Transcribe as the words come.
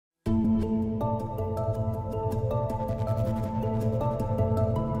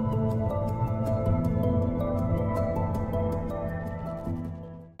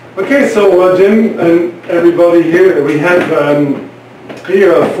Okay, so Jim and everybody here, we have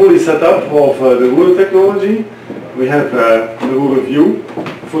here a fully set up of the ruler technology. We have the ruler view,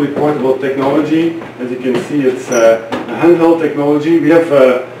 fully portable technology. As you can see, it's a handheld technology. We have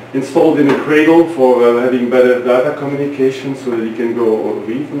installed in a cradle for having better data communication so that you can go over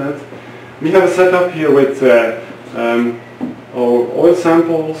the internet. We have a setup here with our oil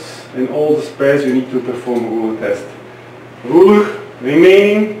samples and all the spares you need to perform a ruler test. Ruler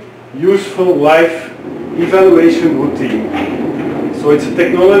remaining useful life evaluation routine. So it's a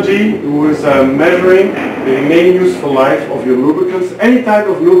technology who is measuring the remaining useful life of your lubricants, any type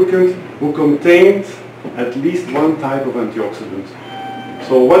of lubricant who contained at least one type of antioxidant.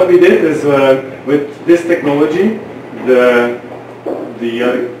 So what we did is with this technology, the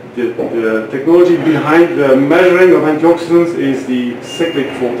technology behind the measuring of antioxidants is the cyclic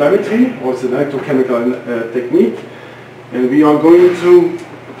voltammetry, or it's an electrochemical technique. And we are going to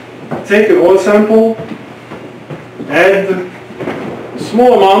take an oil sample, add a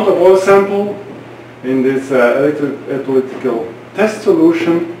small amount of oil sample in this electrolytical test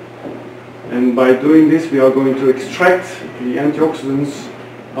solution, and by doing this we are going to extract the antioxidants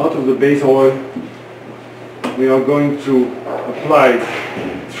out of the base oil. We are going to apply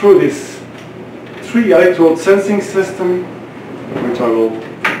it through this 3 electrode sensing system, which I will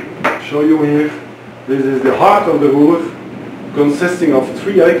show you here. This is the heart of the ruler, consisting of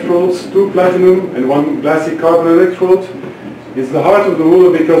 3 electrodes, 2 platinum and 1 glassy carbon electrode. It's the heart of the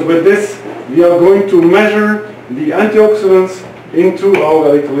ruler because with this we are going to measure the antioxidants into our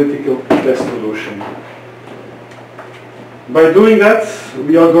electrolytical test solution. By doing that,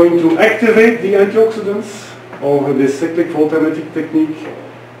 we are going to activate the antioxidants over this cyclic voltammetric technique,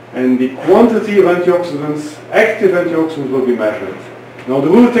 and the quantity of antioxidants, active antioxidants, will be measured. Now the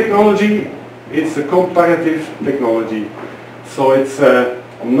ruler technology, it's a comparative technology. So it's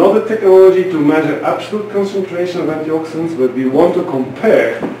not a technology to measure absolute concentration of antioxidants, but we want to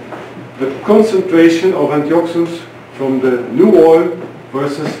compare the concentration of antioxidants from the new oil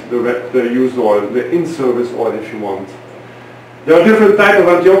versus the used oil, the in-service oil if you want. There are different types of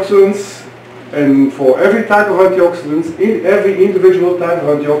antioxidants, and for every type of antioxidants, in every individual type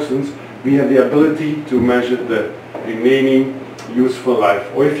of antioxidants, we have the ability to measure the remaining useful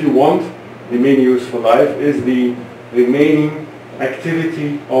life. Or if you want, remaining useful life is the remaining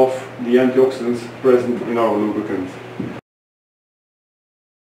activity of the antioxidants present in our lubricant.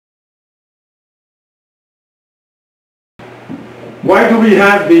 Why do we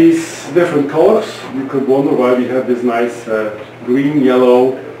have these different colors? You could wonder why we have this nice green,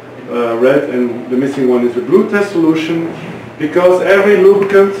 yellow, red, and the missing one is the blue test solution. Because every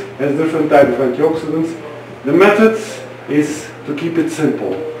lubricant has different types of antioxidants. The method is to keep it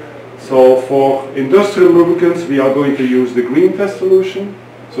simple. So for industrial lubricants we are going to use the green test solution.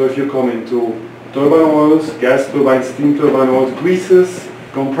 So if you come into turbine oils, gas turbines, steam turbine oils, greases,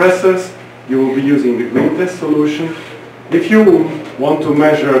 compressors, you will be using the green test solution. If you want to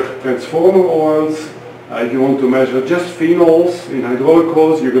measure transformer oils, if you want to measure just phenols in hydraulic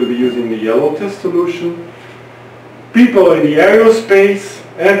oils, you're going to be using the yellow test solution. People in the aerospace,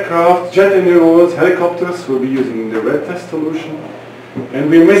 aircraft, jet engine oils, helicopters will be using the red test solution. And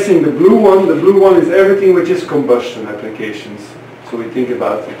we're missing the blue one. The blue one is everything which is combustion applications. So we think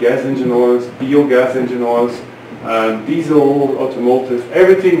about the gas engine oils, biogas engine oils, diesel, automotive,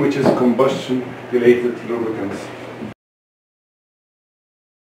 everything which is combustion related lubricants.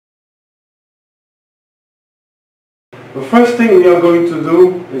 The first thing we are going to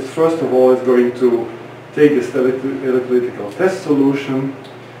do is, first of all, is going to take this electrolytical test solution,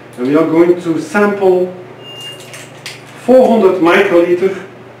 and we are going to sample 400 microliter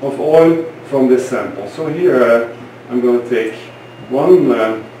of oil from this sample. So here I'm going to take one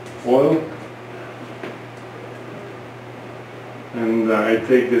oil, and I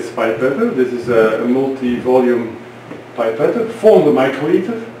take this pipette. This is a multi-volume pipette, 400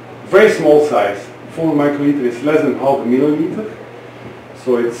 microliter, very small size. 400 microliter is less than half a milliliter,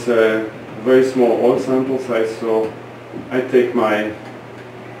 so it's a very small oil sample size. So I take my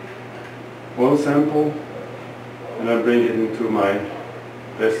oil sample and I bring it into my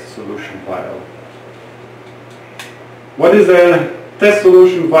test solution vial. What is a test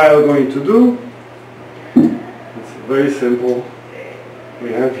solution vial going to do? It's very simple.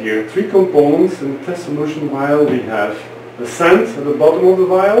 We have here 3 components in the test solution vial. We have the sand at the bottom of the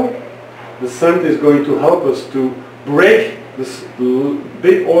vial. The sand is going to help us to break this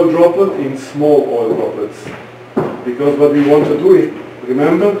big oil droplet in small oil droplets. Because what we want to do is,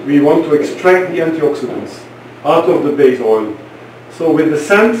 remember, we want to extract the antioxidants out of the base oil. So with the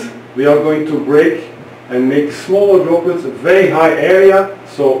sand we are going to break and make smaller droplets, a very high area,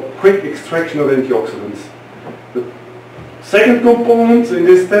 So quick extraction of antioxidants. The second component in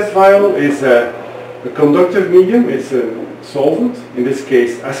this test vial is a conductive medium. It's a solvent, in this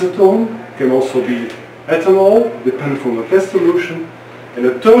case acetone, can also be ethanol, depending on the test solution. And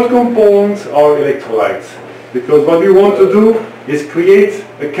the third component are electrolytes, because what we want to do is create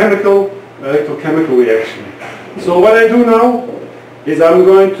a electrochemical reaction. So what I do now is I'm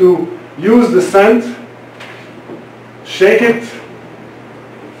going to use the sand, shake it,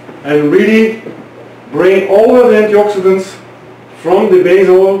 and really bring all of the antioxidants from the base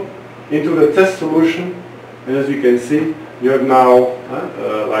oil into the test solution. And as you can see, you have now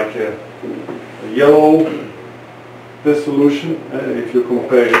like a yellow test solution. If you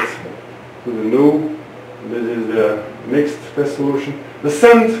compare it to the new, this is the mixed test solution. The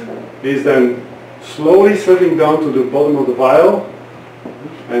sand is then slowly settling down to the bottom of the vial,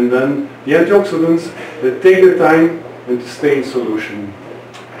 and then the antioxidants, they take the time and stay in solution.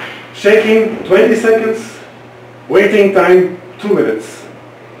 Shaking 20 seconds, waiting time 2 minutes.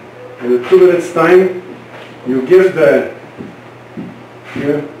 In the 2 minutes time, you give the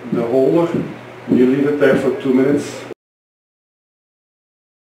holder, and you leave it there for 2 minutes.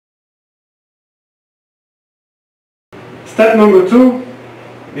 Step number 2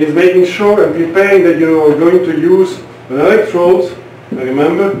 is making sure and preparing that you are going to use an electrode. And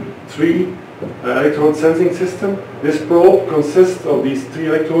remember, 3 electrode sensing system. This probe consists of these 3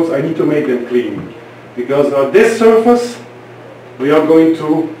 electrodes. I need to make them clean, because on this surface we are going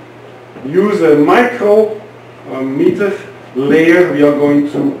to use a micrometer layer. We are going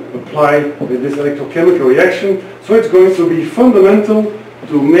to apply this electrochemical reaction. So it's going to be fundamental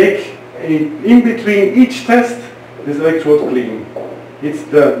to make in between each test this electrode clean. It's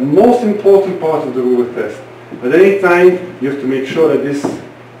the most important part of the ruler test. At any time you have to make sure that this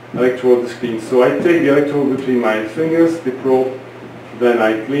electrode is clean. So I take the electrode between my fingers, the probe, then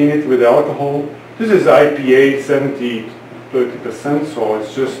I clean it with alcohol. This is IPA 70-30%, so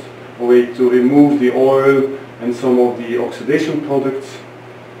it's just a way to remove the oil and some of the oxidation products.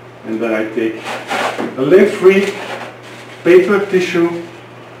 And then I take a lint-free paper tissue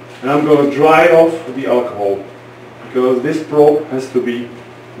and I'm going to dry off the alcohol, because this probe has to be,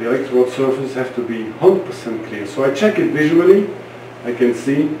 the electrode surface has to be 100% clear. So I check it visually. I can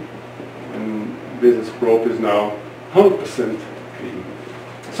see, and this probe is now 100% clean.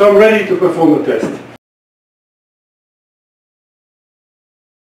 So I'm ready to perform the test.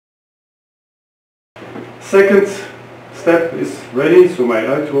 Second step is ready, so my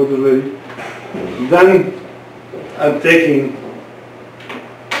electrode is ready. Then I'm taking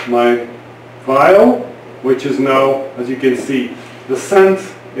my vial, which is now, as you can see, the sand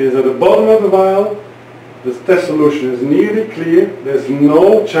is at the bottom of the vial. The test solution is nearly clear. There's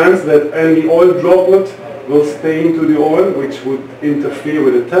no chance that any oil droplet will stay into the oil, which would interfere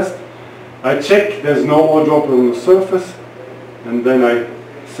with the test. I check there's no oil droplet on the surface, and then I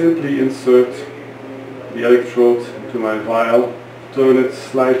simply insert the electrode into my vial, turn it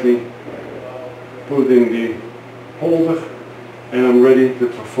slightly, put it in the holder, and I'm ready to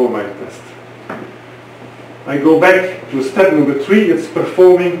perform my test. I go back to step number 3, it's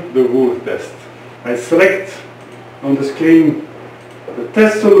performing the ruler test. I select on the screen the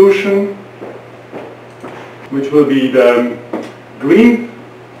test solution, which will be the green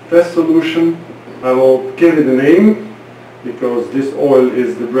test solution. I will give it a name, because this oil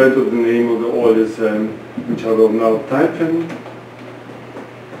is the brand of the name of the oil is which I will now type in.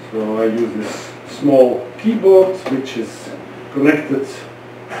 So I use this small keyboard which is connected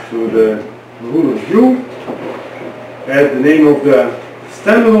to the ruler view. Add the name of the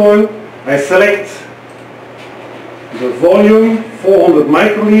standard oil. I select the volume 400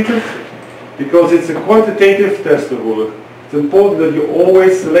 microliters, because it's a quantitative test ruler. It's important that you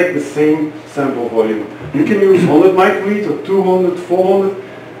always select the same sample volume. You can use 100 microliter, 200, 400.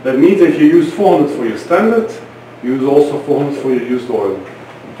 That means if you use 400 for your standard, use also 400 for your used oil.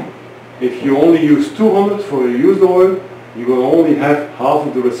 If you only use 200 for your used oil, you will only have half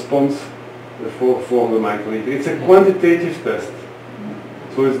of the response for 400 microliter. It's a quantitative test.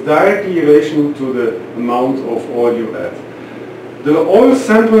 So it's directly relational to the amount of oil you add. The oil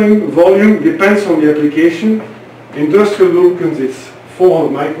sampling volume depends on the application. Industrial lubricants is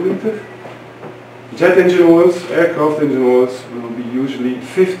 400 microliter. Jet engine oils, aircraft engine oils will be usually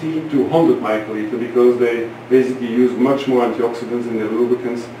 50 to 100 microliter, because they basically use much more antioxidants in their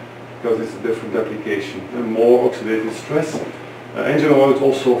lubricants, because it's a different application and more oxidative stress. Engine oil is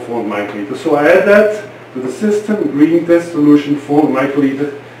also 400 microliter. So I add that to the system, green test solution 400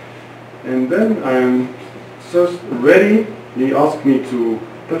 microliter, and then I'm just ready. He asked me to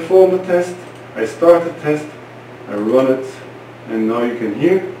perform the test. I start the test, I run it, and now you can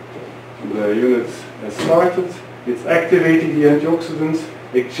hear the unit has started. It's activating the antioxidants,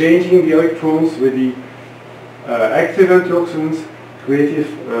 exchanging the electrons with the active antioxidants, creating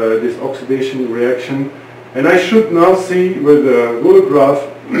this oxidation reaction. And I should now see with the ruler graph,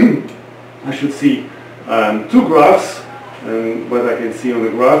 I should see two graphs, and what I can see on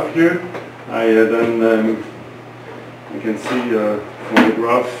the graph here, I can see from the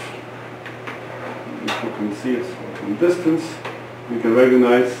graph, if you can see it from distance, you can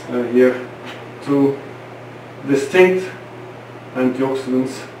recognize here two distinct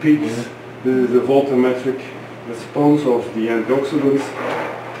antioxidants peaks. This is the voltammetric response of the antioxidants.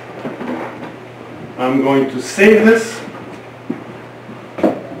 I'm going to save this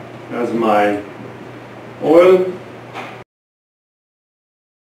as my oil.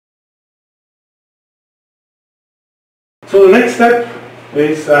 So the next step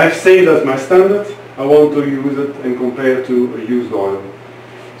is I've saved as my standard. I want to use it and compare it to a used oil.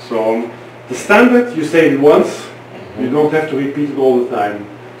 So the standard, you save it once. You don't have to repeat it all the time.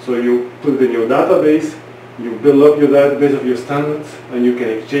 So you put it in your database, you build up your database of your standards, and you can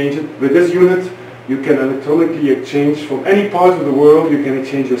exchange it. With this unit, you can electronically exchange from any part of the world, you can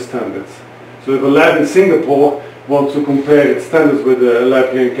exchange your standards. So if a lab in Singapore wants to compare its standards with a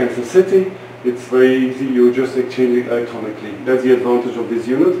lab here in Kansas City, it's very easy, you just exchange it electronically. That's the advantage of this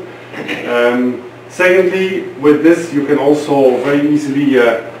unit. Secondly, with this you can also very easily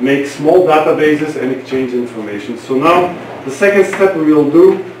make small databases and exchange information. So now the second step we will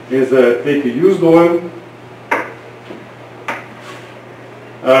do is take a used oil,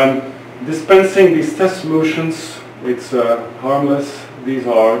 dispensing these test solutions. It's harmless. These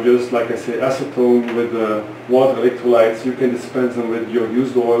are just, like I say, acetone with water electrolytes. You can dispense them with your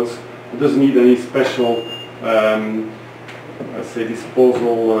used oils. It doesn't need any special, let's say,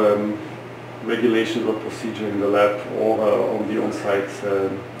 disposal regulations or procedure in the lab or on the on-site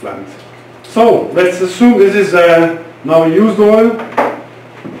plant. So let's assume this is now a used oil,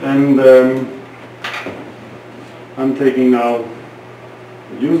 and I'm taking now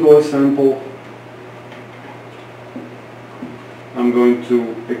a used oil sample. I'm going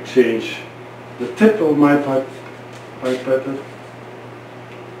to exchange the tip of my pipette.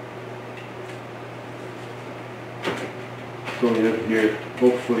 So we have here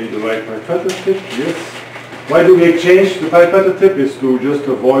hopefully the right pipette tip, yes. Why do we exchange the pipette tip? Is to just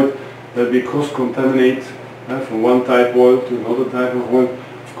avoid that we cross-contaminate from one type oil to another type of oil.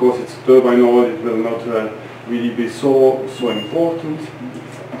 Of course it's turbine oil, it will not really be so important.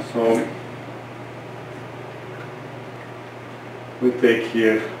 So we take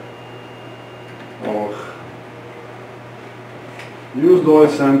here our used oil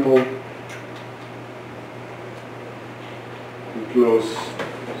sample. Close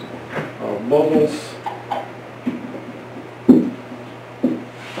our bubbles.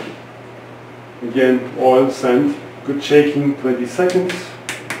 Again, oil, sand, good shaking, 20 seconds.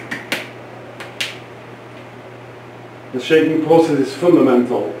 The shaking process is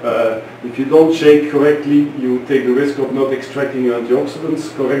fundamental. If you don't shake correctly, you take the risk of not extracting your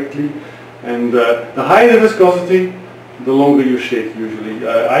antioxidants correctly. And the higher the viscosity, the longer you shake usually.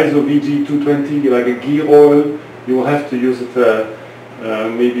 ISO VG220, like a gear oil, you will have to use it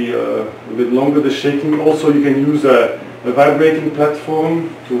maybe a bit longer, the shaking. Also you can use a vibrating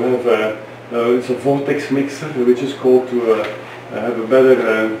platform to have it's a vortex mixer, which is called to have a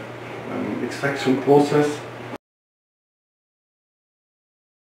better extraction process.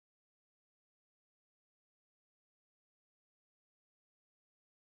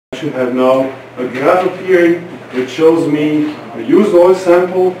 I should have now a graph appearing which shows me a used oil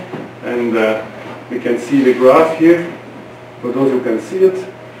sample, and we can see the graph here. For those who can see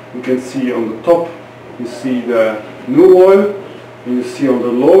it, you can see on the top, you see the new oil, and you see on the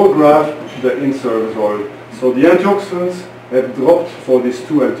lower graph the in-service oil. So the antioxidants have dropped for these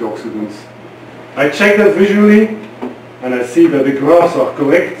two antioxidants. I check that visually, and I see that the graphs are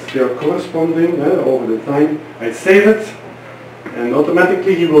correct, they are corresponding over the time. I save it, and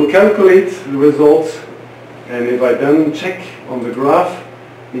automatically he will calculate the results, and if I then check on the graph,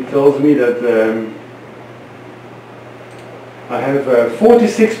 it tells me that I have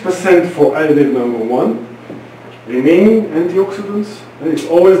 46% for additive number 1, remaining antioxidants. It's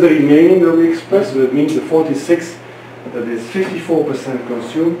always the remaining that we express, so that means the 46, that is 54%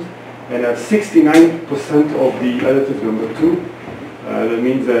 consumed, and at 69% of the additive number 2. That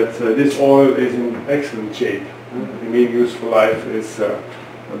means that this oil is in excellent shape. Remaining useful life is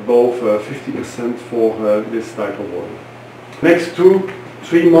above 50% for this type of oil. Next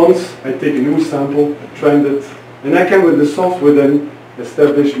 2-3 months, I take a new sample, trend it, and I can with the software then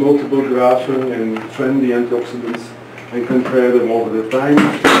establish multiple graphing and trend the antioxidants and compare them over the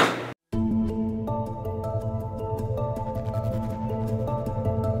time.